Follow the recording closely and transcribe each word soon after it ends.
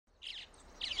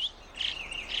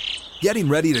Getting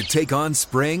ready to take on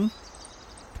spring?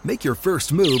 Make your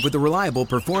first move with the reliable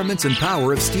performance and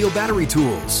power of Steel battery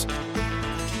tools.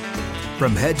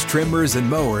 From hedge trimmers and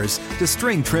mowers to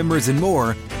string trimmers and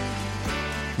more,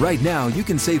 right now you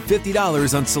can save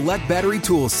 $50 on select battery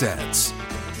tool sets.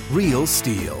 Real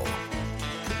Steel.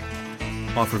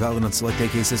 Offer valid on select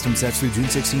AK system sets through June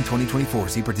 16, 2024.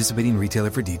 See participating retailer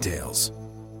for details.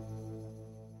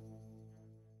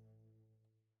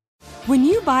 When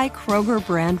you buy Kroger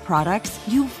brand products,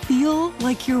 you feel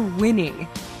like you're winning.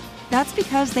 That's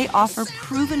because they offer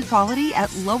proven quality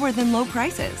at lower than low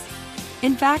prices.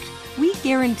 In fact, we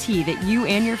guarantee that you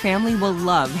and your family will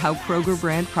love how Kroger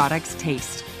brand products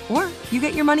taste, or you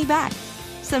get your money back.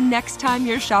 So next time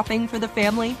you're shopping for the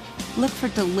family, look for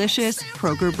delicious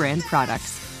Kroger brand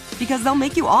products, because they'll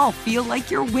make you all feel like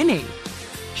you're winning.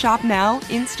 Shop now,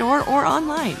 in-store, or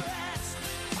online.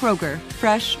 Kroger,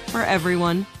 fresh for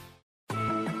everyone.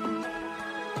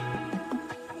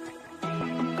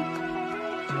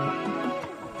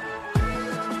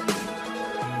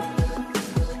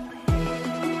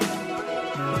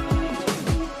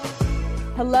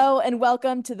 Hello and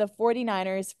welcome to the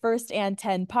 49ers First and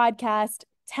 10 podcast.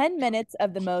 10 minutes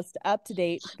of the most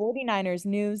up-to-date 49ers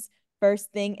news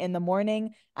first thing in the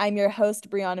morning. I'm your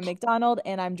host, Brianna McDonald,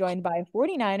 and I'm joined by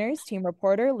 49ers team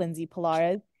reporter Lindsay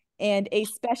Pilares and a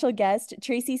special guest,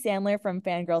 Tracy Sandler from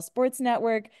Fangirl Sports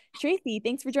Network. Tracy,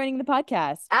 thanks for joining the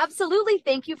podcast. Absolutely.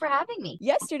 Thank you for having me.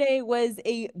 Yesterday was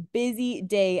a busy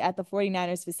day at the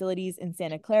 49ers facilities in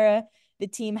Santa Clara. The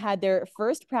team had their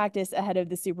first practice ahead of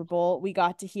the Super Bowl. We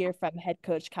got to hear from head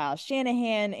coach Kyle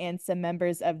Shanahan and some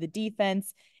members of the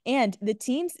defense. And the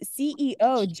team's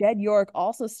CEO, Jed York,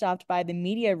 also stopped by the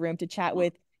media room to chat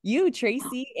with you,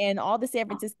 Tracy, and all the San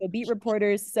Francisco beat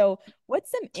reporters. So what's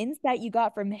some insight you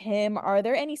got from him? Are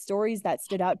there any stories that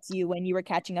stood out to you when you were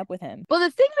catching up with him? Well,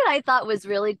 the thing that I thought was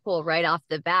really cool right off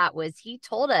the bat was he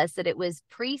told us that it was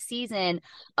preseason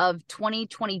of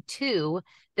 2022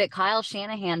 that Kyle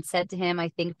Shanahan said to him, I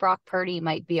think Brock Purdy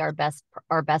might be our best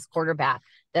quarterback,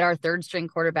 that our third string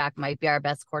quarterback might be our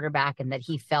best quarterback, and that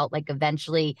he felt like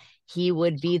eventually he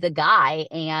would be the guy.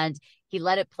 And he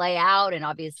let it play out. And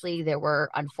obviously there were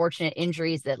unfortunate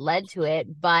injuries that led to it.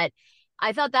 But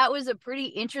I thought that was a pretty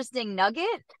interesting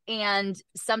nugget and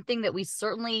something that we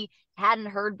certainly hadn't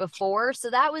heard before. So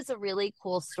that was a really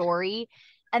cool story.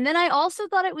 And then I also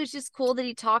thought it was just cool that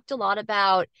he talked a lot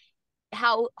about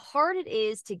how hard it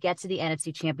is to get to the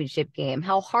NFC Championship game,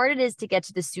 how hard it is to get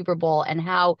to the Super Bowl, and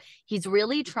how he's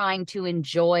really trying to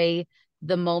enjoy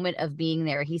the moment of being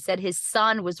there. He said his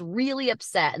son was really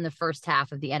upset in the first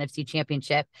half of the NFC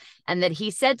Championship, and that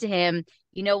he said to him,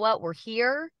 you know what, we're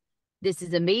here. This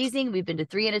is amazing. We've been to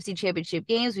 3 NFC Championship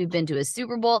games. We've been to a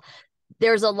Super Bowl.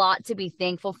 There's a lot to be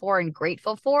thankful for and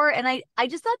grateful for. And I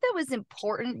just thought that was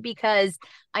important, because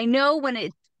I know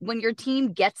when your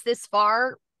team gets this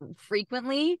far,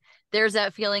 frequently there's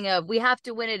that feeling of we have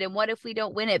to win it, and what if we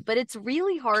don't win it? But it's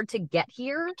really hard to get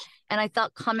here, and I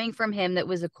thought coming from him, that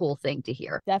was a cool thing to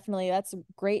hear. Definitely. That's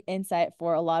great insight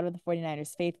for a lot of the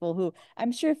 49ers faithful, who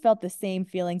I'm sure felt the same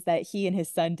feelings that he and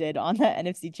his son did on that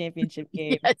NFC Championship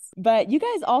game. Yes. But you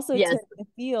guys also took the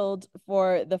field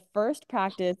for the first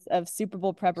practice of Super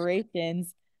Bowl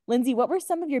preparations. Lindsay, what were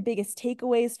some of your biggest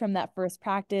takeaways from that first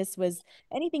practice? Was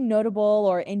anything notable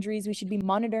or injuries we should be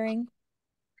monitoring?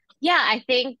 Yeah, I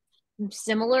think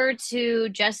similar to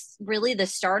just really the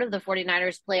start of the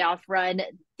 49ers playoff run,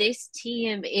 this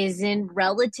team is in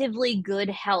relatively good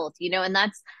health, and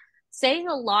that's saying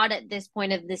a lot at this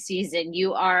point of the season.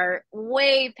 You are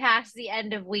way past the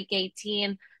end of week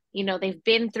 18. They've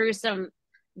been through some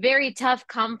very tough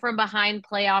come from behind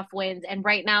playoff wins. And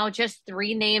right now, just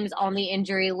 3 names on the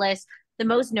injury list, the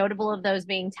most notable of those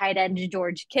being tight end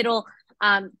George Kittle.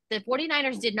 The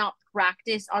 49ers did not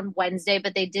practice on Wednesday,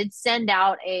 but they did send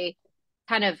out a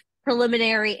kind of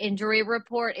preliminary injury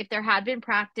report. If there had been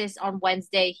practice on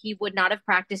Wednesday, he would not have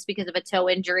practiced because of a toe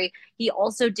injury. He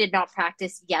also did not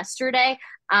practice yesterday.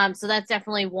 So that's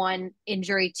definitely one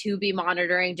injury to be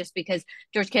monitoring, just because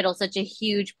George Kittle is such a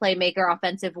huge playmaker,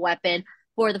 offensive weapon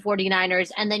for the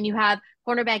 49ers. And then you have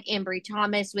cornerback Ambry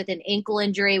Thomas with an ankle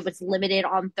injury, was limited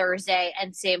on Thursday.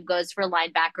 And same goes for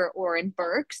linebacker Oren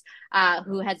Burks,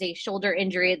 who has a shoulder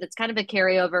injury that's kind of a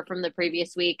carryover from the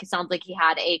previous week. It sounds like he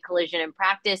had a collision in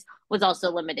practice was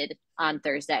also limited on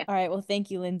Thursday. All right. Well,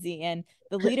 thank you, Lindsay. And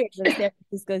the leaders of San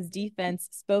Francisco's defense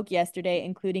spoke yesterday,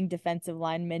 including defensive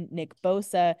lineman Nick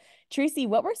Bosa. Tracy,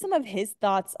 what were some of his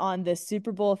thoughts on the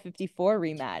Super Bowl 54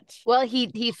 rematch? Well,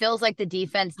 he feels like the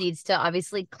defense needs to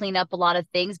obviously clean up a lot of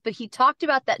things, but he talked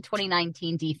about that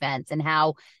 2019 defense and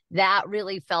how that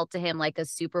really felt to him like a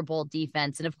Super Bowl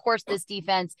defense. And of course, this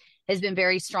defense has been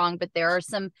very strong, but there are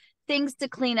some things to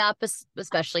clean up,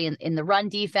 especially in the run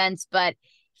defense. But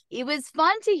it was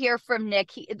fun to hear from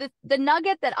Nick. The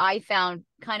nugget that I found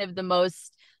kind of the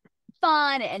most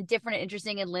fun and different and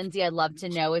interesting, and Lindsay, I'd love to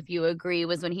know if you agree,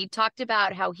 was when he talked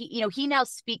about how he now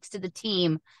speaks to the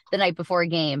team the night before a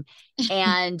game,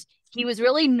 and he was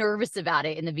really nervous about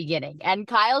it in the beginning. And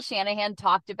Kyle Shanahan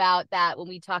talked about that when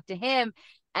we talked to him.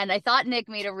 And I thought Nick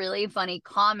made a really funny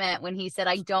comment when he said,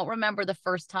 I don't remember the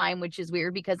first time, which is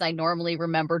weird because I normally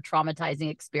remember traumatizing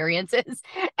experiences.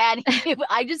 And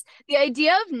the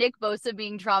idea of Nick Bosa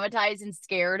being traumatized and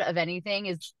scared of anything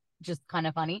is just kind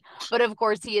of funny. But of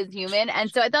course, he is human. And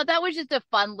so I thought that was just a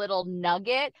fun little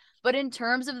nugget. But in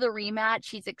terms of the rematch,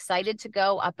 he's excited to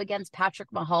go up against Patrick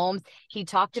Mahomes. He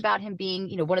talked about him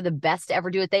being, one of the best to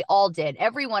ever do it. They all did.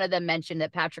 Every one of them mentioned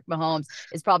that Patrick Mahomes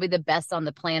is probably the best on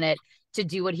the planet to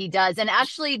do what he does. And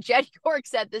actually, Jed York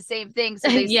said the same thing. So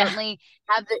they certainly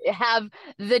have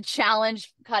the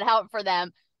challenge cut out for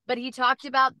them. But he talked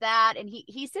about that, and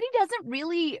he said he doesn't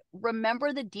really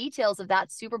remember the details of that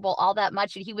Super Bowl all that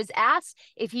much. And he was asked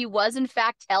if he was in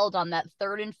fact held on that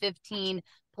 3rd and 15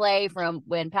 play from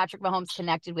when Patrick Mahomes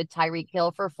connected with Tyreek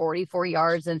Hill for 44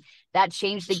 yards, and that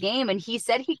changed the game. And he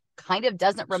said he kind of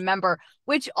doesn't remember,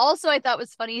 which also I thought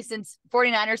was funny since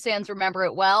 49ers fans remember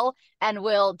it well and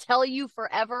will tell you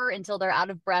forever until they're out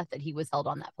of breath that he was held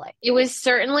on that play. It was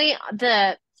certainly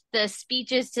the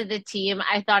speeches to the team.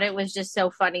 I thought it was just so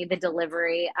funny, the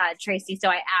delivery, Tracy. So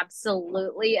I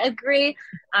absolutely agree.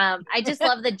 I just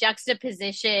love the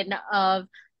juxtaposition of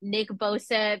Nick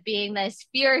Bosa being this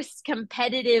fierce,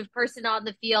 competitive person on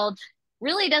the field,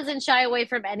 really doesn't shy away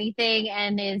from anything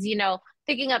and is,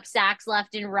 picking up sacks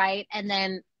left and right, and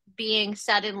then being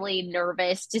suddenly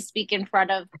nervous to speak in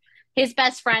front of his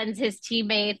best friends, his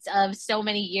teammates of so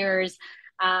many years.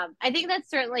 I think that's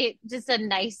certainly just a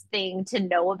nice thing to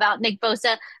know about Nick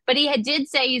Bosa, but he did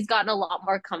say he's gotten a lot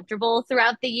more comfortable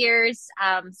throughout the years.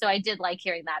 So I did like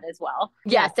hearing that as well.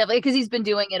 Yes, definitely, because he's been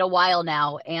doing it a while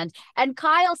now. And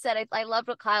Kyle said, I loved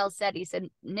what Kyle said. He said,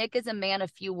 Nick is a man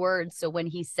of few words. So when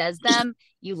he says them,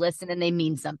 you listen and they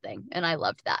mean something. And I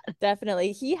loved that.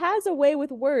 Definitely. He has a way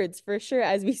with words for sure,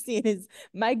 as we see in his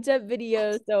mic'd up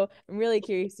videos. So I'm really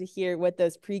curious to hear what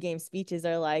those pregame speeches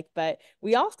are like. But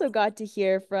we also got to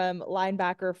hear from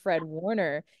linebacker Fred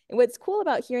Warner. And what's cool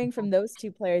about hearing from those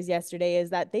two players yesterday is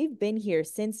that they've been here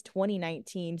since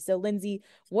 2019. So Lindsay,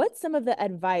 what's some of the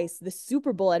advice, the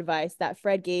Super Bowl advice that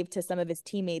Fred gave to some of his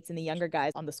teammates and the younger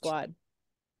guys on the squad?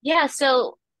 Yeah,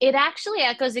 so it actually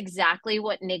echoes exactly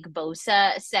what Nick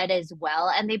Bosa said as well.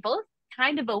 And they both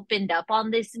kind of opened up on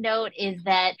this note, is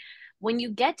that when you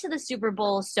get to the Super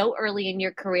Bowl so early in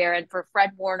your career, and for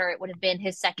Fred Warner, it would have been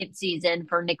his second season.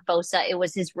 For Nick Bosa, it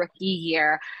was his rookie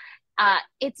year.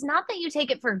 It's not that you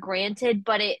take it for granted,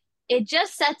 but it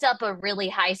just sets up a really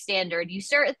high standard. You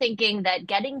start thinking that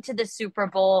getting to the Super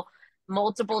Bowl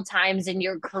multiple times in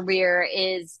your career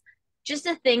is just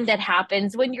a thing that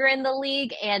happens when you're in the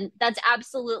league. And that's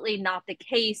absolutely not the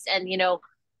case. And,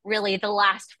 really the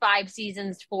last 5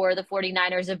 seasons for the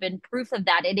 49ers have been proof of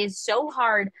that. It is so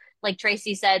hard, like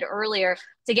Tracy said earlier,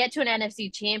 to get to an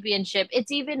NFC championship.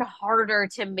 It's even harder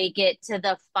to make it to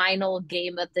the final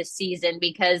game of the season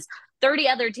because 30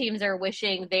 other teams are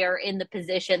wishing they're in the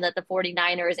position that the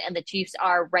 49ers and the Chiefs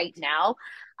are right now.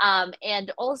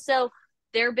 And also,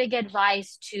 their big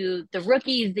advice to the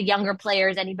rookies, the younger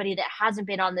players, anybody that hasn't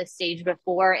been on this stage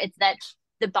before, it's that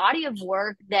the body of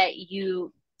work that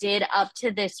you did up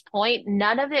to this point,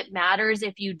 none of it matters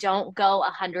if you don't go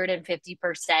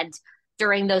 150%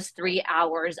 during those 3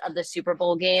 hours of the Super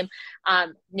Bowl game.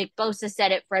 Nick Bosa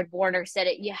said it, Fred Warner said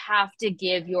it, you have to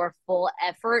give your full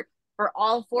effort for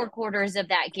all 4 quarters of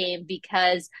that game,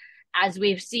 because as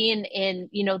we've seen in,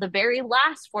 the very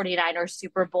last 49ers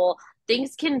Super Bowl,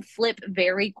 things can flip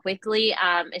very quickly,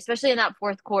 especially in that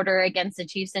fourth quarter against the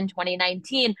Chiefs in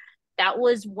 2019. That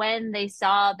was when they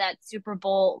saw that Super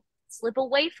Bowl slip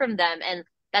away from them, and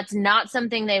that's not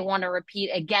something they want to repeat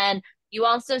again. You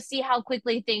also see how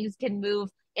quickly things can move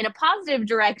in a positive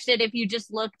direction if you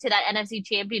just look to that NFC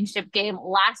Championship game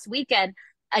last weekend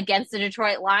against the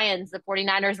Detroit Lions. The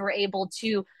 49ers were able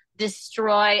to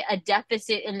destroy a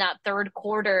deficit in that third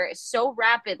quarter so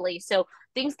rapidly. So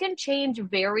things can change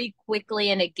very quickly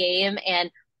in a game,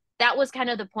 and that was kind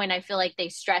of the point I feel like they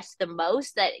stressed the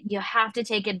most, that you have to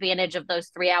take advantage of those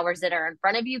 3 hours that are in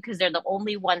front of you because they're the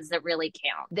only ones that really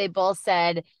count. They both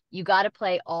said you got to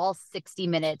play all 60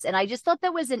 minutes. And I just thought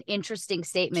that was an interesting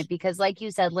statement because, like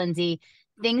you said, Lindsay,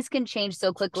 things can change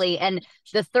so quickly. And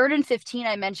the 3rd and 15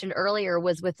 I mentioned earlier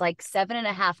was with like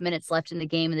 7.5 minutes left in the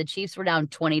game, and the Chiefs were down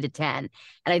 20-10. And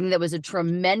I think that was a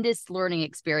tremendous learning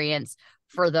experience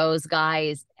for those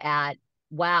guys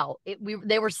wow,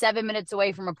 they were 7 minutes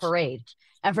away from a parade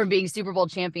and from being Super Bowl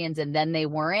champions, and then they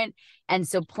weren't. And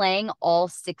so playing all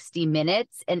 60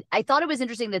 minutes, and I thought it was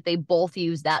interesting that they both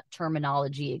used that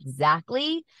terminology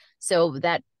exactly. So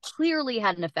that clearly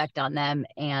had an effect on them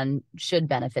and should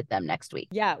benefit them next week.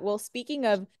 Yeah, well, speaking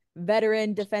of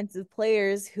veteran defensive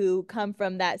players who come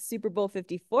from that Super Bowl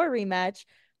 54 rematch,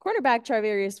 cornerback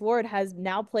Charvarius Ward has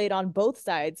now played on both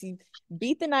sides. He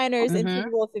beat the Niners in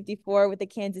Super Bowl 54 with the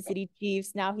Kansas City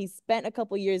Chiefs. Now he's spent a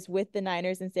couple years with the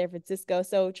Niners in San Francisco.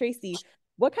 So, Tracy,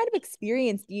 what kind of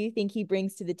experience do you think he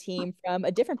brings to the team from a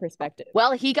different perspective?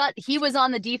 Well, he was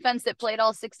on the defense that played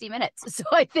all 60 minutes. So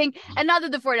I think, and not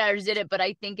that the 49ers did it, but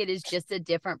I think it is just a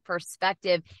different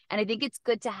perspective. And I think it's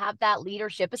good to have that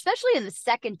leadership, especially in the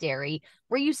secondary,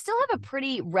 where you still have a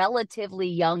pretty relatively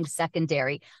young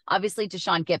secondary. Obviously,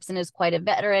 Deshaun Gibson is quite a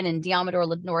veteran, and Diamador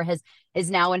Lenore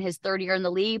is now in his 3rd year in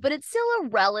the league, but it's still a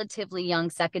relatively young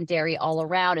secondary all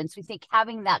around. And so we think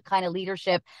having that kind of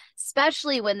leadership,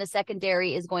 especially when the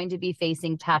secondary is going to be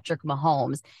facing Patrick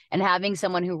Mahomes, and having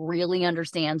someone who really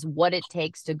understands what it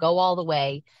takes to go all the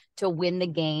way to win the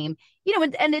game,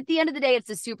 and at the end of the day, it's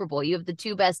the Super Bowl. You have the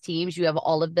 2 best teams, you have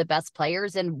all of the best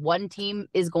players, and one team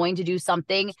is going to do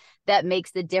something that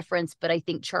makes the difference. But I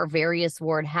think Charvarius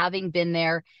Ward, having been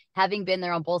there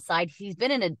on both sides, he's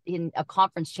been in a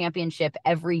conference championship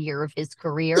every year of his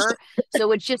career.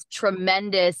 So it's just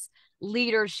tremendous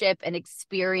leadership and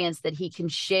experience that he can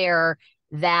share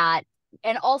that.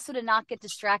 And also to not get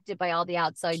distracted by all the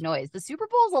outside noise. The Super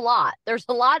Bowl is a lot. There's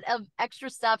a lot of extra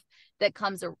stuff that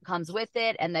comes with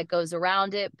it and that goes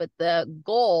around it. But the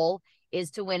goal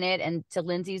is to win it. And to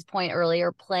Lindsay's point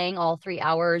earlier, playing all 3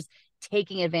 hours,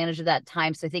 taking advantage of that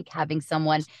time. So I think having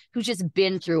someone who's just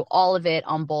been through all of it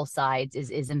on both sides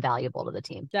is invaluable to the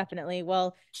team. Definitely.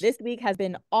 Well, this week has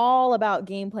been all about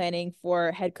game planning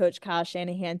for head coach Kyle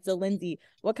Shanahan. So, Lindsay,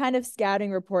 what kind of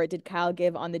scouting report did Kyle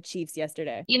give on the Chiefs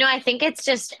yesterday? I think it's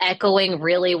just echoing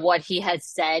really what he has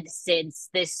said since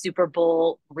this Super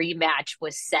Bowl rematch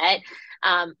was set.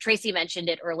 Tracy mentioned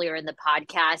it earlier in the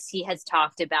podcast. He has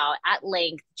talked about at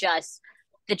length just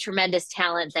the tremendous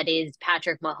talent that is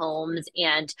Patrick Mahomes.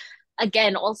 And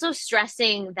again, also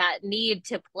stressing that need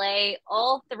to play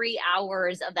all 3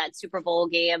 hours of that Super Bowl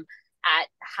game at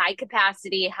high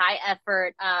capacity, high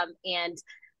effort. And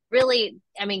really,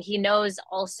 he knows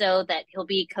also that he'll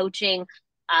be coaching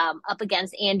up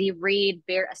against Andy Reid,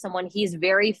 someone he's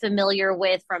very familiar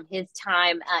with from his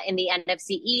time in the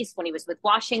NFC East when he was with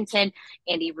Washington.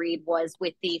 Andy Reid was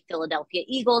with the Philadelphia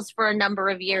Eagles for a number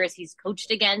of years. He's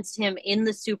coached against him in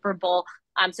the Super Bowl.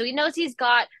 So he knows he's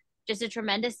got just a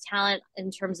tremendous talent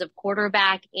in terms of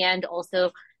quarterback, and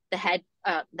also the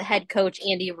head coach,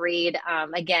 Andy Reid.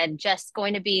 Again, just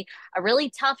going to be a really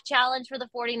tough challenge for the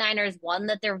 49ers, one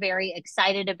that they're very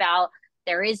excited about.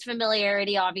 There is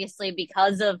familiarity, obviously,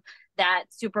 because of that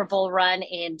Super Bowl run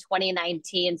in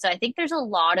 2019. So I think there's a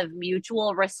lot of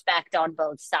mutual respect on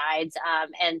both sides.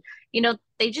 And,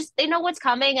 they know what's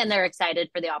coming, and they're excited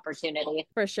for the opportunity.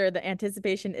 For sure. The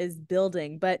anticipation is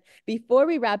building. But before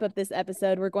we wrap up this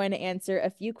episode, we're going to answer a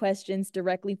few questions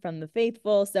directly from the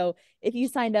faithful. So if you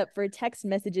signed up for text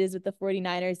messages with the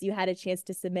 49ers, you had a chance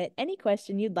to submit any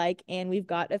question you'd like, and we've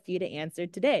got a few to answer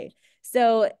today.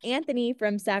 So Anthony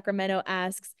from Sacramento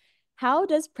asks, how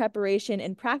does preparation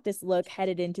and practice look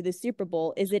headed into the Super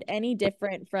Bowl? Is it any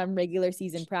different from regular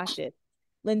season practice?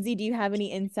 Lindsay, do you have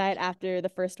any insight after the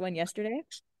first one yesterday?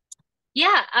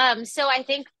 Yeah. So I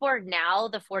think for now,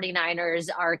 the 49ers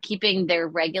are keeping their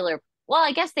well,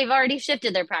 I guess they've already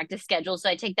shifted their practice schedule, so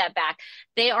I take that back.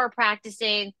 They are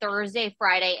practicing Thursday,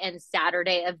 Friday, and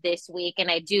Saturday of this week.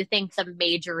 And I do think the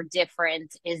major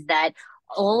difference is that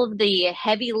all of the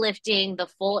heavy lifting, the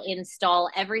full install,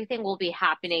 everything will be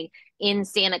happening in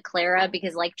Santa Clara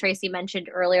because, like Tracy mentioned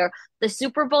earlier, the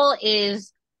Super Bowl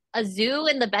is a zoo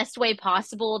in the best way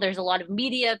possible. There's a lot of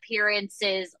media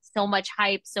appearances, so much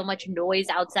hype, so much noise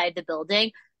outside the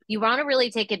building. You want to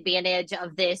really take advantage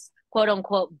of this quote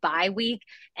unquote bye week.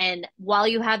 And while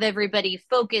you have everybody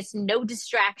focused, no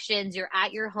distractions, you're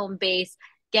at your home base,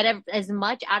 get as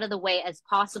much out of the way as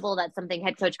possible. That's something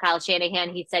head coach Kyle Shanahan,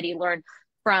 he said he learned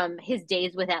from his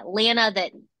days with Atlanta,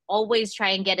 that always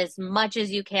try and get as much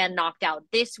as you can knocked out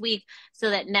this week so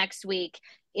that next week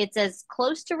it's as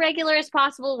close to regular as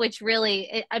possible, which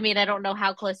really, I mean, I don't know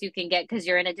how close you can get because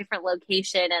you're in a different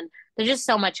location and there's just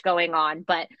so much going on,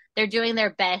 but they're doing their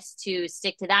best to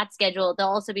stick to that schedule. They'll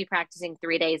also be practicing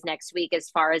 3 days next week, as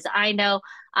far as I know.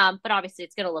 But obviously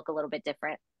it's going to look a little bit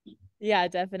different. Yeah,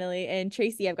 definitely. And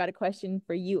Tracy, I've got a question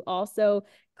for you also.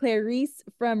 Clarice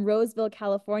from Roseville,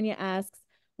 California asks,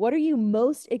 what are you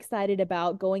most excited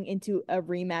about going into a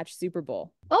rematch Super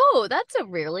Bowl? Oh, that's a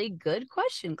really good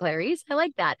question, Clarice. I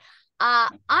like that. I'm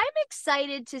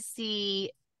excited to see.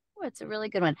 Oh, it's a really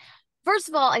good one. First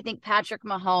of all, I think Patrick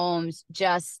Mahomes,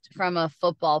 just from a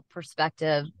football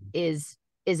perspective, is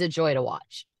a joy to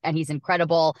watch. And he's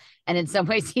incredible. And in some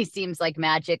ways, he seems like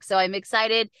magic. So I'm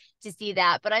excited to see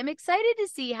that. But I'm excited to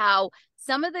see how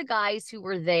some of the guys who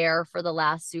were there for the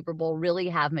last Super Bowl really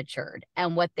have matured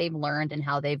and what they've learned and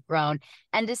how they've grown.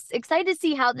 And just excited to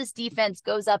see how this defense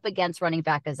goes up against running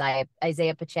back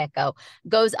Isaiah Pacheco,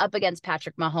 goes up against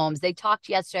Patrick Mahomes. They talked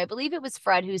yesterday, I believe it was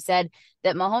Fred who said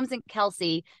that Mahomes and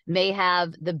Kelsey may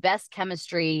have the best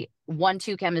chemistry,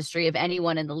 1-2 chemistry of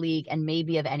anyone in the league and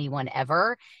maybe of anyone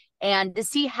ever. And to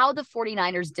see how the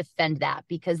 49ers defend that,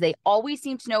 because they always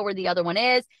seem to know where the other one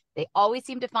is. They always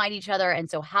seem to find each other. And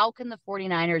so how can the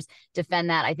 49ers defend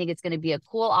that? I think it's going to be a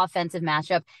cool offensive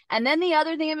matchup. And then the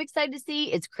other thing I'm excited to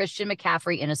see is Christian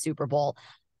McCaffrey in a Super Bowl.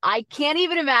 I can't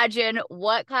even imagine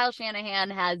what Kyle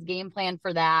Shanahan has game planned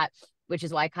for that, which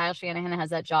is why Kyle Shanahan has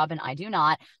that job and I do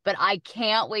not. But I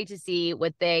can't wait to see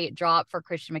what they drop for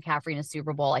Christian McCaffrey in a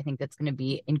Super Bowl. I think that's going to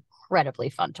be incredibly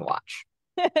fun to watch.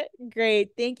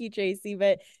 Great. Thank you, Tracy.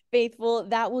 But Faithful,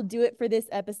 that will do it for this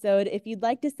episode. If you'd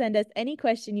like to send us any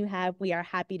question you have, we are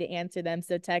happy to answer them.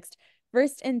 So text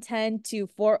First and 10 to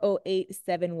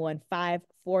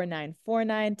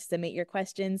 408-715-4949 to submit your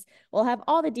questions. We'll have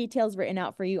all the details written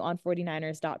out for you on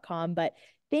 49ers.com. But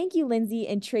thank you, Lindsay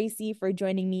and Tracy, for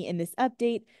joining me in this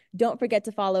update. Don't forget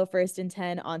to follow First and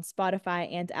 10 on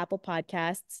Spotify and Apple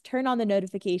Podcasts. Turn on the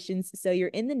notifications so you're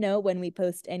in the know when we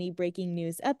post any breaking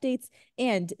news updates.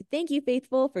 And thank you,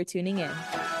 Faithful, for tuning in.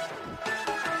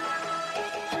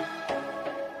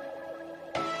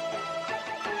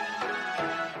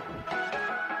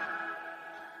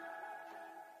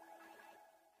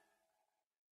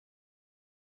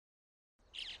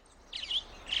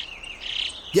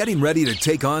 Getting ready to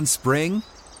take on spring?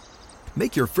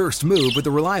 Make your first move with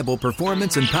the reliable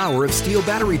performance and power of Steel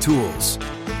battery tools.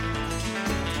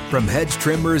 From hedge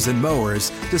trimmers and mowers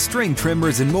to string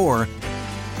trimmers and more,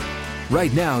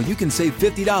 right now you can save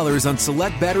 $50 on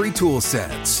select battery tool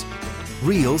sets.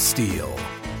 Real Steel.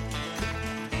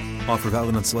 Offer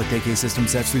valid on select AK system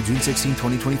sets through June 16,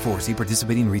 2024. See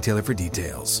participating retailer for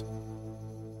details.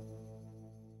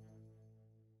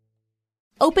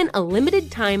 Open a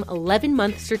limited-time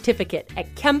 11-month certificate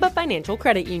at Kemba Financial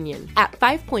Credit Union. At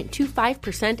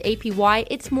 5.25% APY,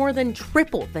 it's more than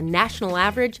triple the national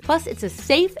average, plus it's a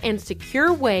safe and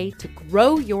secure way to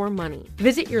grow your money.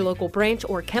 Visit your local branch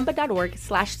or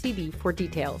kemba.org/cb for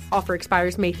details. Offer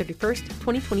expires May 31st,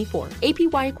 2024.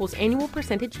 APY equals annual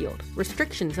percentage yield.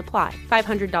 Restrictions apply.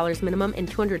 $500 minimum and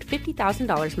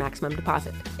 $250,000 maximum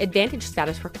deposit. Advantage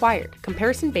status required.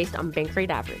 Comparison based on bank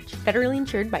rate average. Federally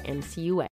insured by NCUA.